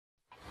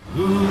The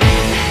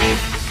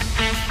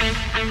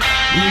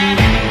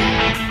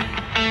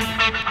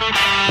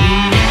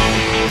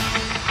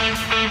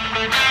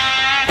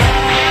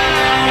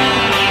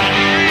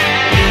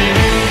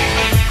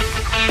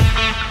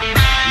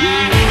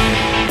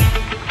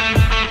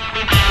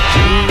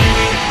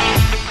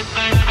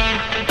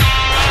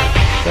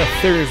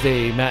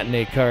Thursday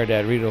matinee card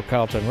at Rideau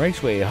Carleton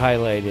Raceway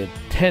highlighted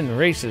 10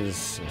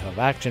 races of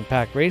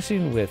action-packed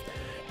racing, with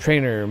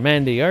trainer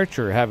Mandy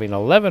Archer having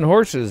 11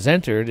 horses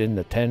entered in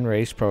the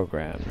 10-race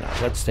program. Now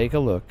let's take a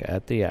look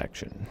at the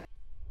action.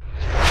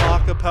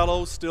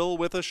 Acapello still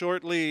with a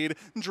short lead.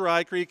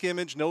 Dry Creek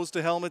Image nose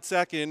to helmet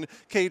second.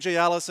 KJ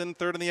Allison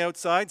third on the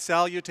outside.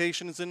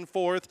 Salutations in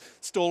fourth.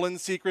 Stolen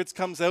Secrets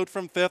comes out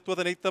from fifth with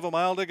an eighth of a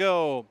mile to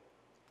go.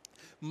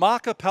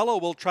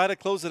 Acapello will try to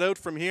close it out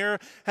from here.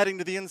 Heading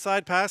to the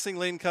inside passing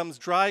lane comes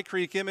Dry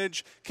Creek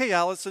Image.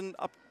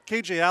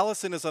 KJ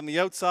Allison is on the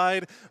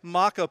outside.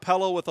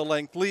 Acapello with a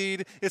length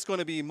lead. It's going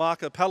to be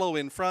Acapello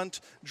in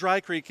front. Dry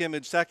Creek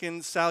Image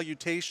second.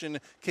 Salutation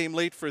came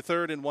late for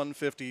third in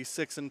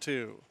 156 and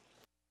 2.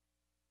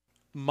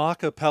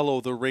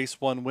 Acapello, the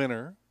race 1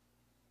 winner.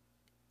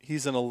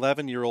 He's an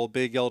 11-year-old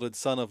bay gelded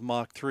son of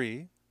Mach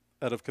 3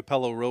 out of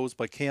Capello Rose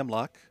by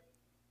Camluck.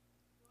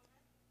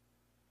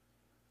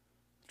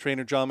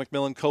 Trainer John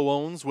McMillan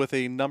co-owns with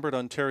a numbered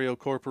Ontario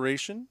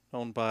corporation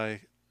owned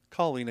by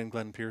Colleen and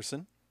Glenn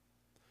Pearson.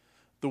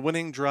 The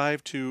winning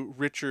drive to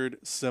Richard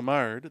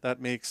Simard. That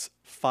makes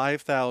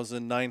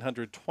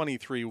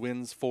 5,923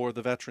 wins for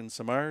the veteran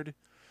Simard.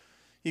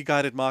 He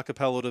guided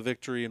Acapello to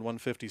victory in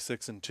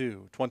 156 and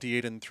 2,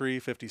 28 and 3,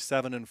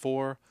 57 and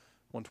 4,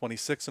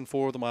 126 and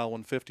 4, the mile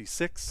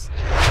 156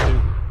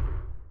 and 2.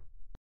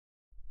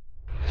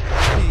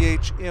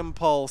 PH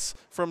Impulse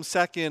from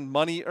second.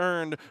 Money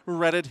Earned.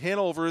 Reddit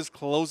Hanover is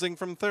closing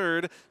from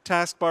third.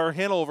 Taskbar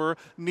Hanover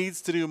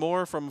needs to do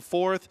more from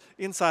fourth.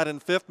 Inside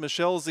and fifth,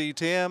 Michelle Z.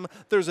 Tam.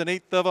 There's an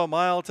eighth of a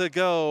mile to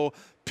go.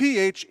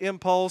 PH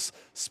Impulse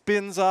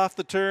spins off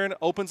the turn,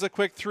 opens a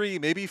quick 3,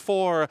 maybe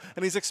 4,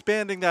 and he's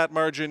expanding that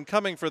margin,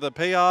 coming for the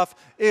payoff.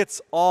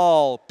 It's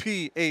all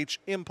PH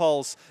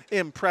Impulse.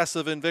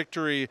 Impressive in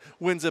victory.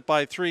 Wins it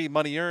by 3.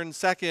 Money Earned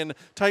second.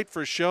 Tight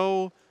for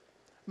show.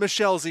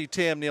 Michelle Z.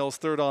 Tam nails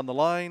third on the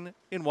line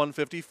in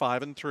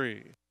 155 and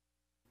 3.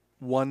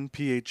 1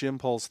 PH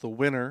Impulse, the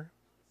winner.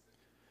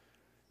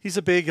 He's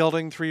a bay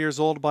gelding, 3 years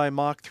old, by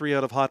Mach 3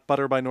 out of Hot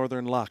Butter by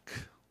Northern Luck.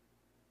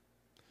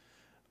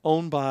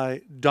 Owned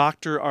by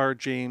Dr. R.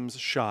 James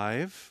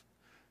Shive.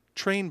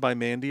 Trained by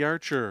Mandy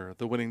Archer.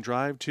 The winning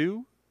drive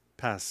to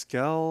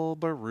Pascal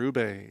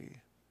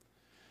Berube.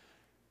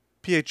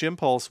 PH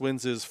Impulse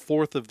wins his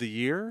 4th of the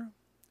year.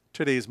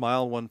 Today's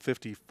mile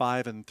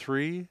 155 and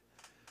 3.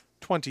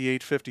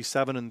 28,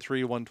 57 and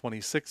 3,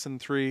 126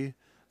 and 3.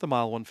 The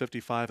mile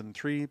 155 and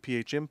 3.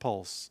 PH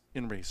Impulse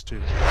in race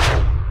 2.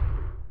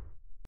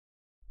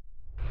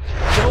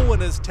 No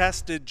one has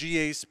tested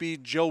GA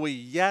Speed Joey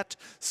yet.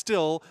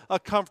 Still a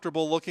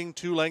comfortable looking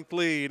 2-length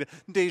lead.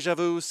 Deja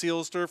Vu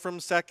Sealster from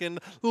second.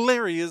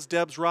 Larry is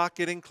Deb's Rock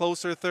getting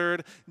closer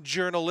third.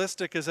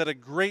 Journalistic has had a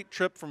great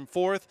trip from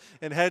fourth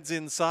and heads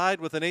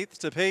inside with an eighth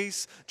to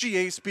pace.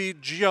 GA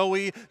Speed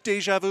Joey,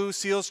 Deja Vu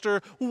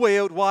Sealster way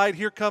out wide.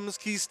 Here comes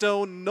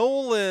Keystone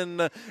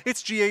Nolan.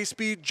 It's GA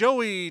Speed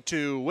Joey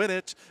to win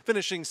it.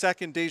 Finishing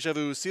second, Deja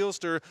Vu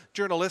Sealster.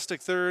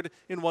 Journalistic third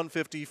in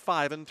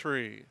 155 and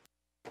 3.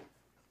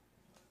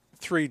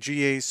 3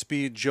 GA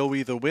Speed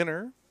Joey, the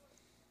winner.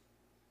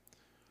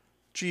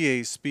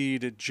 GA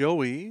Speed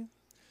Joey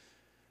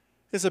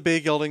is a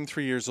bay gelding,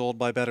 3 years old,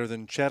 by Better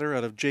Than Cheddar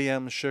out of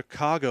JM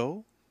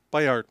Chicago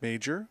by Art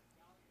Major.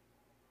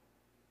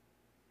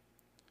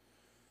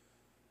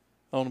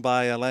 Owned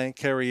by Alain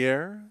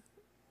Carrière.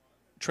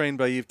 Trained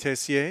by Yves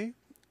Tessier.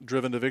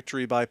 Driven to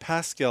victory by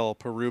Pascal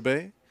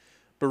Berube.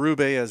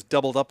 Berube has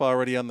doubled up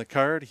already on the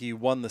card. He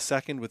won the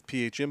second with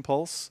PH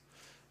Impulse.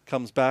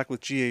 Comes back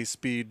with GA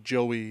Speed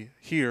Joey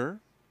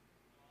here.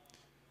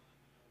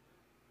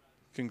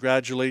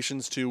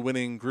 Congratulations to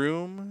winning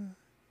groom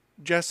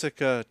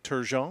Jessica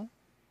Turgeon.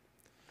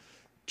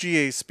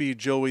 GA Speed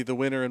Joey, the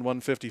winner in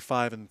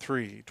 155 and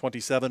 3.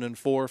 27 and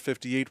 4,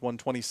 58,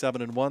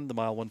 127 and 1. The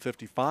mile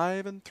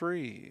 155 and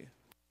 3.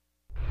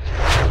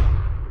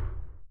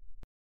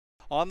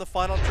 On the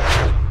final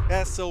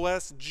turn,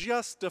 SOS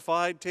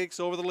Justified takes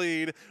over the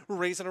lead.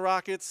 Raisin a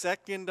Rocket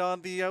second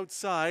on the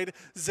outside.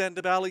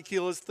 Zendabali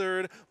Keel is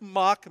third.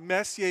 Mock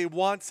Messier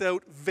wants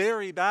out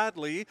very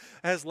badly.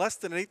 Has less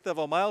than an eighth of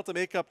a mile to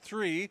make up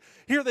 3.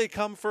 Here they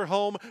come for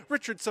home.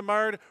 Richard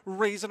Simard,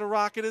 Raisin a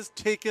Rocket has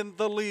taken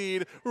the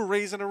lead.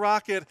 Raisin a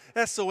Rocket,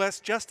 SOS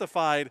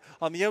Justified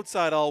on the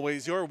outside,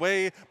 always your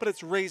way, but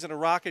it's Raisin a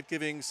Rocket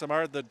giving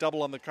Simard the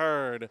double on the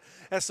card.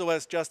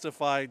 SOS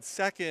Justified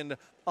second.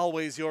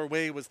 Always Your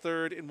Way was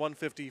third in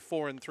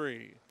 154 and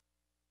 3.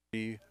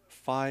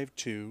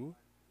 5-2.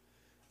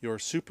 Your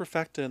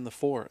Superfecta in the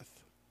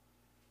fourth.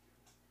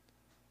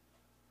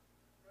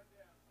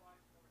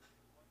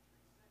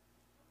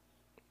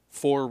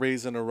 For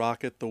Raisin a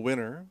Rocket, the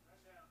winner.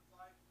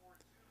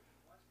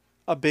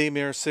 A bay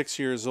mare 6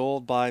 years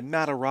old by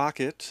Matta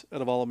Rocket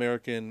out of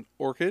All-American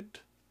Orchid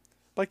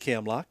by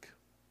Cam Luck.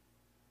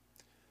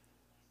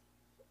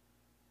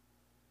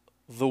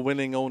 The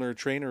winning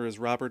owner-trainer is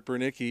Robert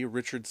Bernicki.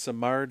 Richard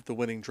Simard, the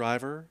winning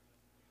driver.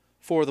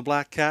 For the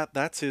Black Cat,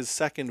 that's his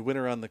second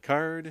winner on the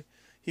card.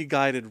 He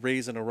guided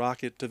Raisin a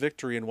Rocket to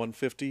victory in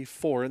 150,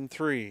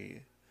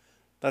 4-3.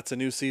 That's a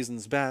new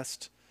season's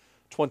best.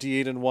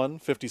 28-1,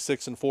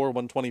 56-4,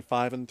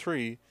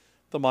 125-3.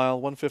 The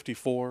mile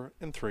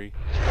 154-3.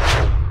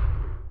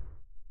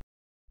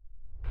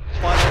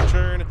 Final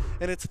turn,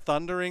 and it's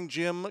Thundering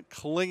Jim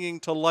clinging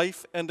to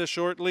life and a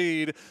short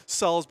lead.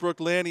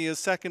 Salzbrook Lanny is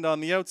second on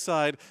the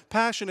outside.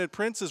 Passionate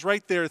Prince is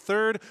right there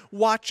third.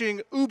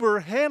 Watching Uber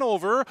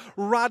Hanover.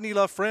 Rodney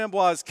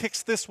Laframboise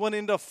kicks this one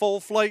into full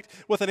flight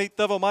with an eighth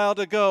of a mile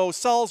to go.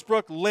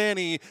 Salzbrook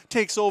Lanny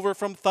takes over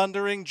from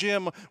Thundering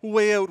Jim.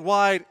 Way out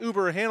wide,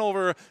 Uber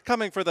Hanover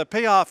coming for the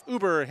payoff.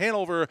 Uber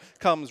Hanover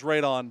comes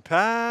right on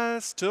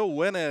past to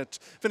win it.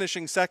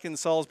 Finishing second,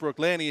 Salzbrook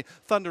Lanny.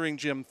 Thundering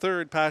Jim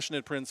third.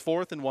 Passionate Prince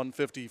fourth in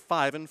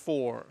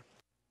 155-4.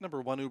 Number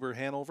 1, Uber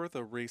Hanover,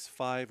 the race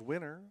 5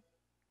 winner.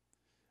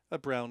 A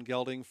brown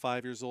gelding,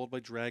 5 years old by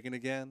Dragon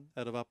Again,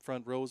 out of Up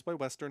Front Rose by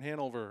Western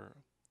Hanover.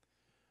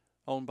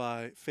 Owned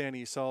by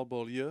Fanny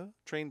Saul-Beaulieu,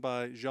 trained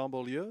by Jean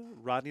Beaulieu,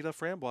 Rodney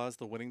Laframboise,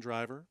 the winning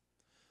driver.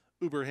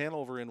 Uber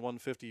Hanover in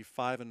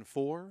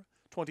 155-4,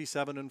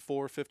 27-4,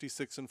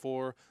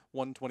 56-4,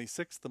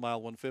 126, the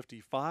mile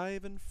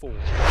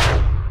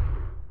 155-4.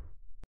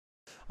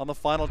 On the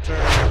final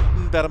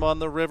turn, Bet 'em on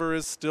the River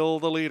is still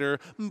the leader.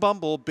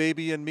 Bumble,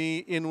 Baby and Me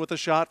in with a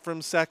shot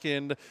from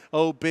second.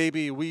 Oh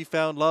Baby, We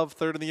Found Love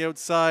third on the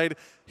outside.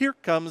 Here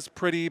comes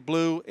Pretty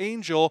Blue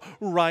Angel.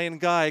 Ryan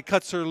Guy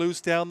cuts her loose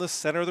down the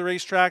center of the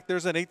racetrack.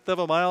 There's an eighth of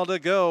a mile to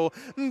go.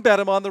 Bet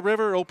 'em on the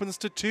River opens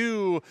to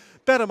 2.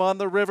 Bet 'em on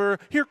the River.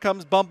 Here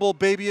comes Bumble,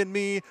 Baby and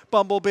Me.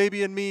 Bumble,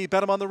 Baby and Me.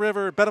 Bet 'em on the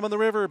River. Bet 'em on the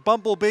River.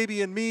 Bumble,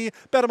 Baby and Me.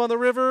 Bet 'em on the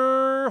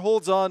River.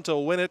 Holds on to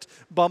win it.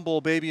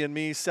 Bumble, Baby and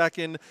Me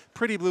second.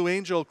 Pretty Blue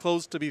Angel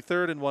close to be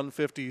third in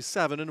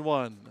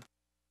 157-1.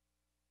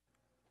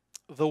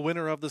 The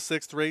winner of the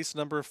 6th race,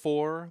 number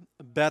 4,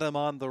 Bet 'em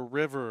on the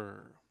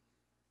River.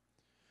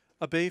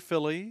 A bay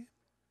filly,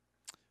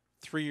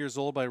 3 years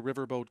old by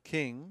Riverboat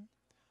King.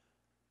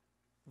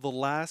 The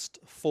last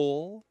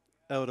foal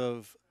out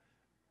of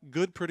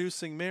good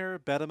producing mare,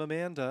 Bet 'em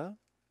Amanda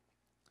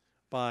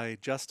by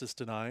Justice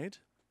Denied.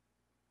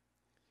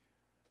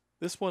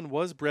 This one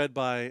was bred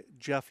by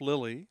Jeff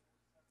Lilly,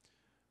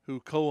 who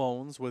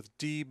co-owns with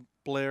D.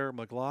 Blair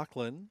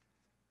McLaughlin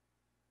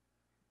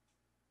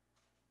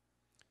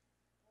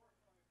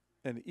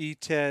and E.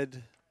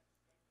 Ted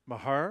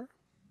Mahar.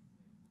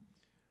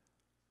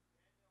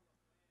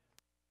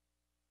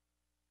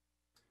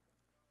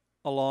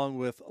 Along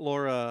with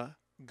Laura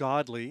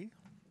Godley.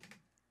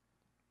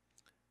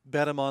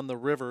 Bet 'em on the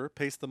River,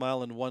 paced the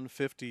mile in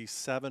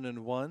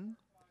 157-1.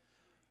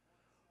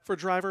 For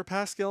driver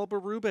Pascal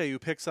Berube, who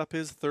picks up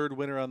his 3rd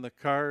winner on the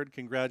card.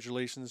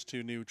 Congratulations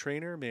to new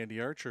trainer Mandy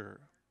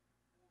Archer.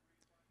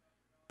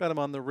 Bet 'em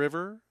on the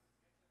River,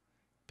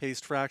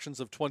 paced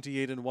fractions of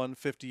 28-1,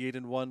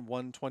 58-1,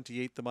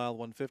 128 the mile,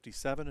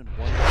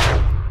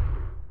 157-1.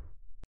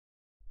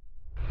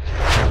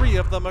 3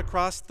 of them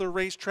across the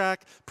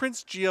racetrack.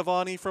 Prince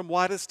Giovanni from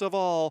widest of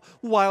all.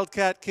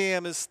 Wildcat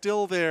Cam is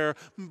still there.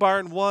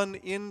 Barn 1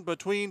 in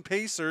between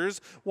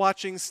pacers,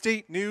 watching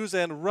State News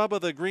and Rub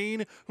of the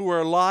Green, who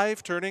are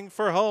live turning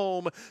for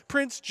home.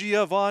 Prince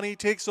Giovanni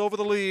takes over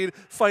the lead.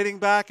 Fighting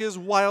back is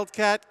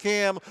Wildcat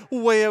Cam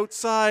way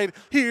outside.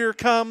 Here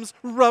comes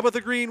Rub of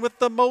the Green with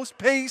the most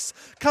pace.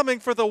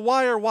 Coming for the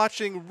wire,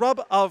 watching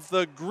Rub of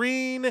the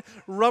Green.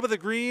 Rub of the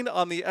Green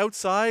on the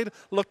outside.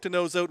 Look to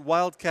nose out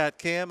Wildcat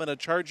Cam and a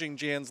Charging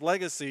Jan's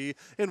Legacy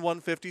in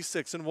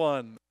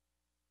 156-1.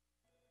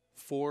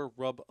 For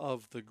Rub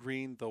of the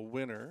Green, the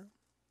winner.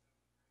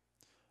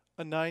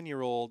 A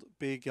 9-year-old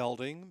bay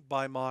gelding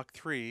by Mach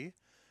 3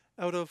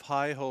 out of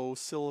Hi-Ho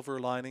Silver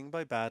Lining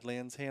by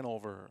Badlands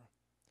Hanover.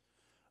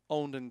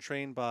 Owned and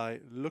trained by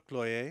Luc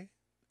Loyer,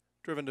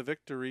 driven to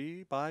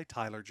victory by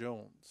Tyler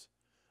Jones.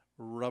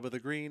 Rub of the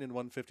Green in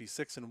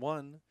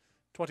 156-1,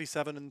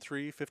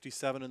 27-3,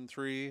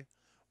 57-3,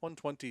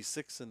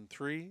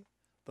 126-3.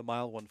 The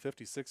mile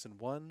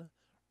 156-1.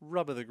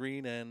 Rub of the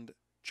Green and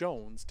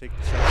Jones take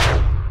the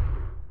second.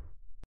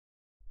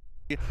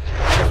 On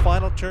the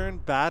final turn,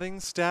 Batting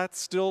Stats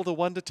still the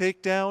one to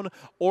take down.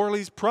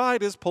 Orly's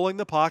Pride is pulling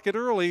the pocket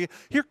early.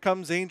 Here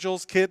comes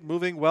Angel's Kid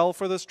moving well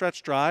for the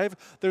stretch drive.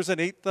 There's an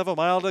eighth of a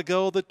mile to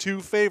go. The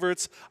 2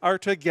 favorites are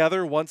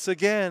together once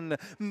again.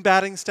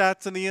 Batting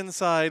Stats on the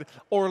inside.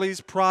 Orly's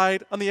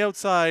Pride on the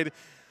outside.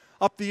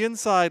 Up the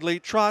inside,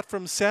 late trot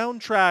from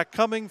Soundtrack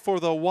coming for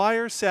the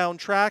wire.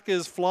 Soundtrack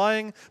is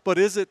flying, but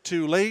is it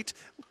too late?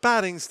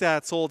 Batting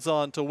Stats holds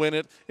on to win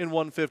it in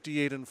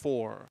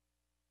 158-4.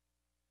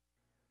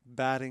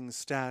 Batting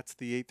Stats,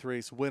 the 8th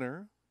race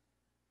winner.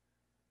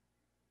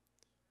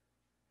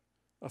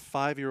 A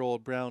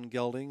 5-year-old brown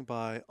gelding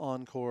by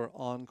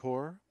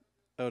Encore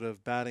out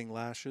of Batting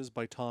Lashes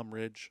by Tom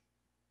Ridge.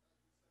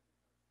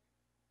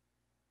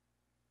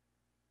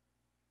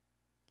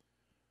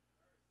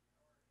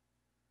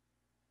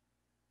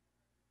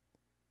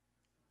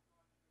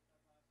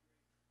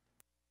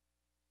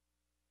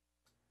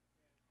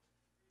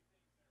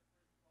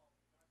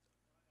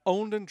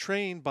 Owned and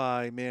trained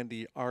by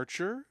Mandy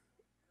Archer.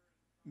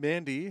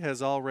 Mandy has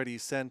already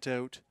sent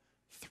out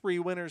 3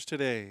 winners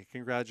today.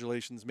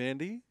 Congratulations,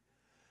 Mandy.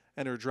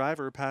 And her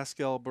driver,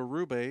 Pascal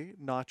Berube,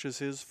 notches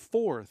his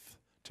 4th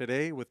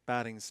today with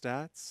batting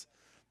stats.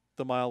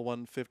 The mile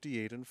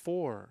 158 and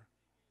 4.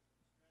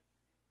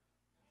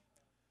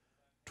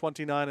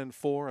 29 and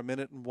 4, a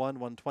minute and 1,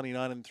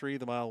 129 and 3,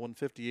 the mile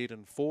 158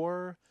 and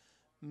 4.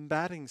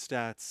 Batting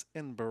stats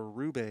in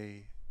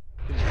Berube.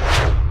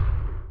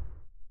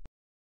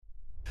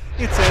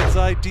 It's Ed's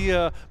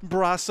idea.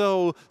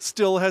 Brasso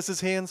still has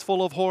his hands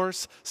full of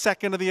horse.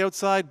 Second to the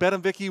outside,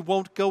 Bedham Vicky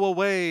won't go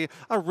away.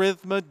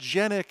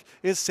 Arrhythmogenic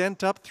is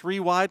sent up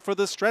 3 wide for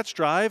the stretch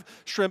drive.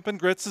 Shrimp and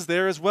Grits is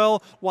there as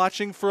well,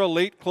 watching for a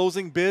late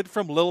closing bid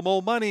from Lil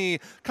Mo Money.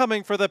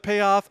 Coming for the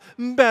payoff,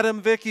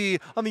 Bedham Vicky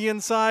on the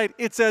inside.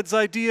 It's Ed's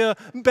idea.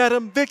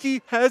 Bedham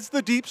Vicky has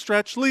the deep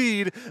stretch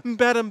lead.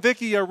 Bedham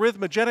Vicky,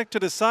 Arrhythmogenic to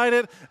decide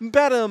it.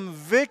 Bedham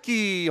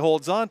Vicky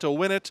holds on to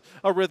win it.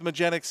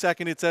 Arrhythmogenic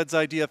second. It's Ed's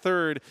idea third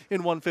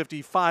in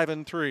 155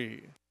 and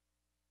 3.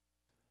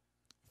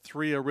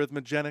 3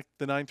 Arrhythmogenic,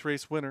 the 9th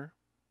race winner.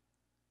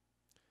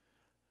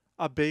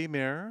 A bay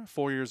mare,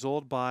 4 years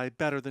old, by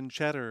Better Than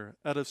Cheddar,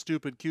 out of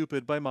Stupid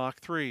Cupid by Mach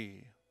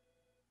 3.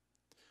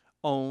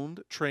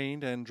 Owned,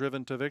 trained, and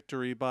driven to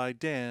victory by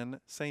Dan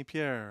St.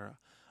 Pierre.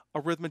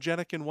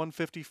 Arrhythmogenic in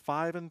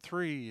 155 and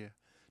 3.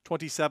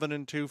 27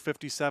 and 2,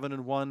 57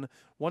 and 1,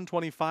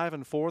 125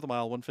 and 4, the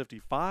mile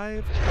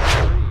 155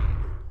 and 3.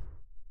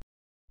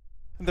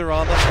 They're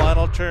on the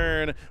final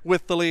turn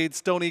with the lead,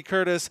 Stony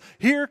Curtis.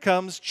 Here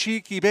comes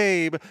Cheeky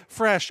Babe,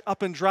 fresh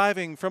up and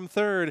driving from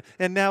third,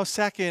 and now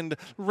second.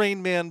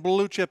 Rainman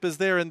Blue Chip is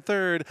there in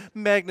third.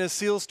 Magnus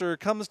Sealster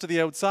comes to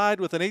the outside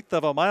with an 1/8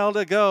 of a mile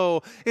to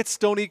go. It's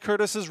Stony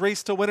Curtis's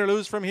race to win or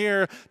lose from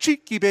here.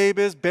 Cheeky Babe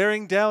is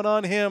bearing down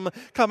on him.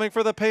 Coming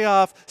for the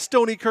payoff,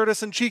 Stony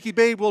Curtis and Cheeky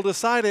Babe will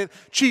decide it.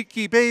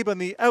 Cheeky Babe on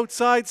the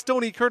outside,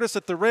 Stony Curtis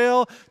at the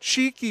rail.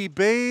 Cheeky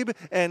Babe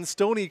and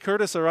Stony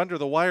Curtis are under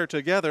the wire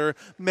together.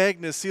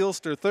 Magnus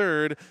Sealster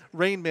third,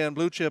 Rainman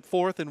Blue Chip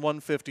fourth in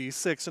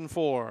 156 and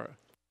 4.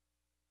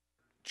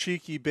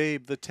 Cheeky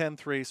Babe, the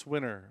 10th race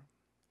winner.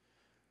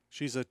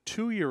 She's a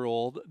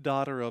 2-year-old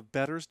daughter of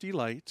Better's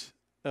Delight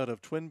out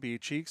of Twin Bee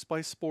Cheeks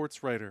by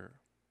Sports Writer.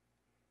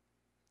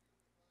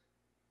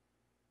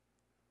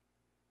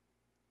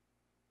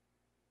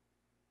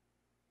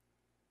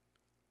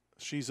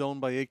 She's owned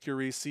by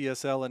Écurie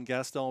CSL and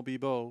Gaston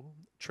Bibot,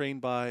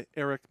 trained by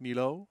Eric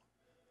Milo.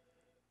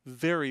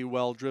 Very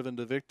well driven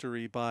to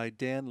victory by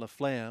Dan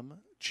Laflamme.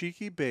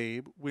 Cheeky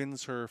Babe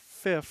wins her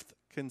 5th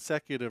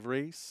consecutive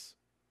race.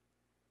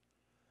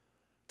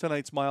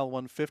 Tonight's mile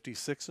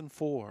 156 and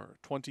 4,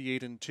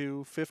 28 and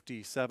 2,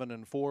 57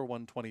 and 4,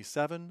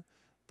 127.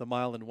 The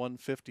mile in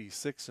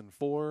 156 and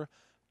 4.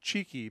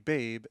 Cheeky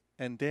Babe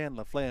and Dan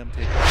Laflamme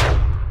take it.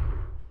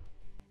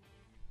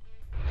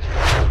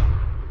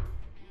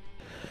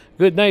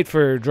 Good night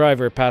for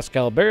driver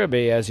Pascal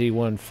Berube as he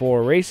won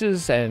 4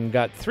 races and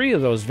got 3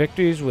 of those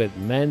victories with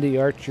Mandy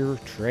Archer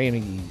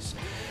trainees.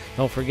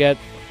 Don't forget,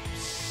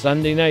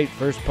 Sunday night,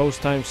 first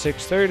post time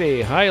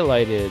 6:30,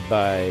 highlighted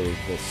by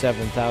the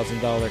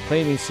 $7,000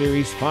 claiming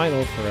series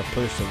final for a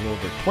purse of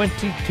over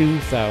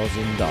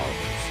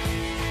 $22,000.